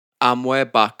And we're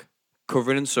back,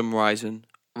 covering and summarising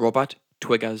Robert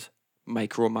Twigger's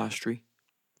Micromastery.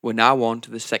 We're now on to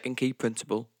the second key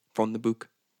principle from the book.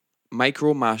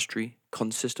 Micromastery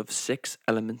consists of 6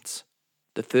 elements.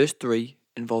 The first 3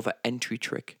 involve an entry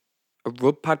trick, a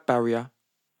rub pad barrier,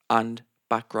 and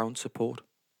background support.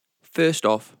 First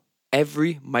off,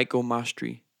 every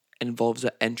Micromastery involves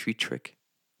an entry trick,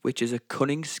 which is a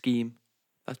cunning scheme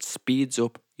that speeds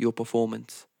up your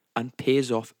performance and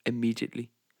pays off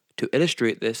immediately. To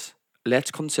illustrate this,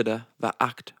 let's consider the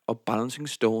act of balancing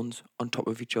stones on top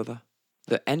of each other.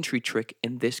 The entry trick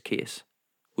in this case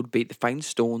would be to find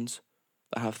stones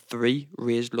that have 3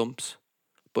 raised lumps,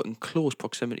 but in close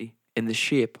proximity in the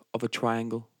shape of a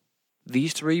triangle.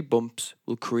 These 3 bumps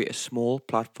will create a small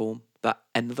platform that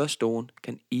another stone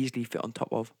can easily fit on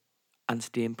top of and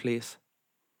stay in place.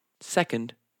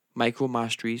 Second,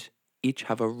 Micromasteries each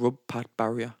have a rub pad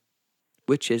barrier,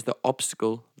 which is the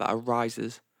obstacle that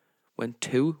arises when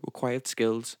 2 required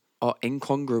skills are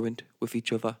incongruent with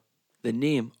each other. The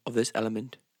name of this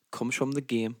element comes from the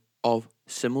game of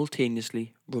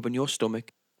simultaneously rubbing your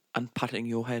stomach and patting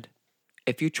your head.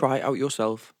 If you try it out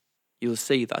yourself, you'll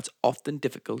see that it's often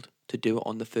difficult to do it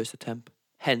on the first attempt,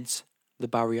 hence the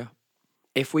barrier.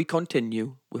 If we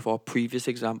continue with our previous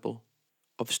example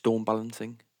of stone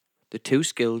balancing, the 2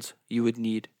 skills you would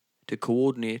need to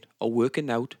coordinate are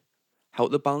working out how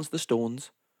to balance the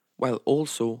stones while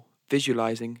also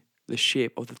visualizing the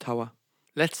shape of the tower.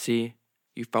 Let's say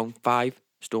you found 5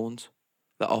 stones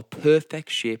that are perfect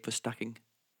shape for stacking,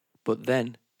 but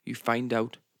then you find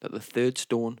out that the 3rd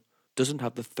stone doesn't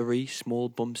have the 3 small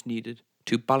bumps needed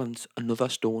to balance another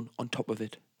stone on top of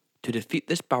it. To defeat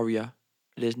this barrier,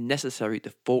 it is necessary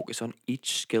to focus on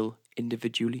each skill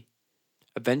individually.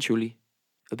 Eventually,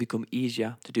 it'll become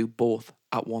easier to do both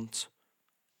at once.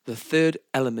 The 3rd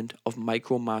element of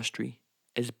Micromastery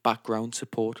is background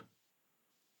support,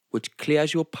 which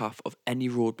clears your path of any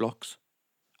roadblocks.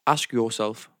 Ask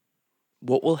yourself,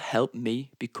 what will help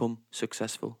me become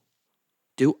successful?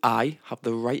 Do I have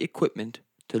the right equipment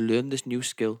to learn this new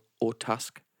skill or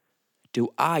task?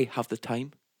 Do I have the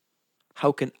time?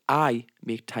 How can I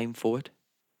make time for it?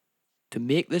 To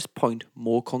make this point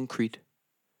more concrete,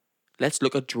 let's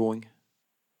look at drawing.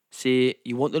 Say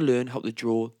you want to learn how to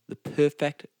draw the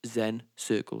perfect Zen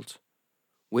circles,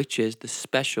 which is the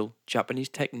special Japanese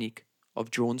technique of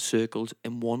drawing circles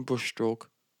in 1 brushstroke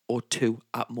or 2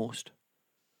 at most.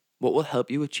 What will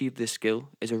help you achieve this skill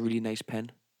is a really nice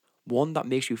pen, one that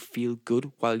makes you feel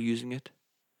good while using it.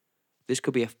 This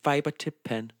could be a fiber tip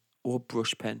pen or a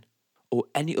brush pen, or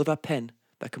any other pen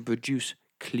that can produce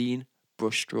clean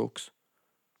brush strokes.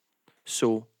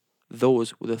 So,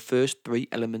 those were the first 3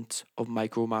 elements of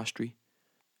Micromastery.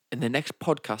 In the next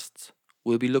podcasts,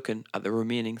 we'll be looking at the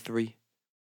remaining 3.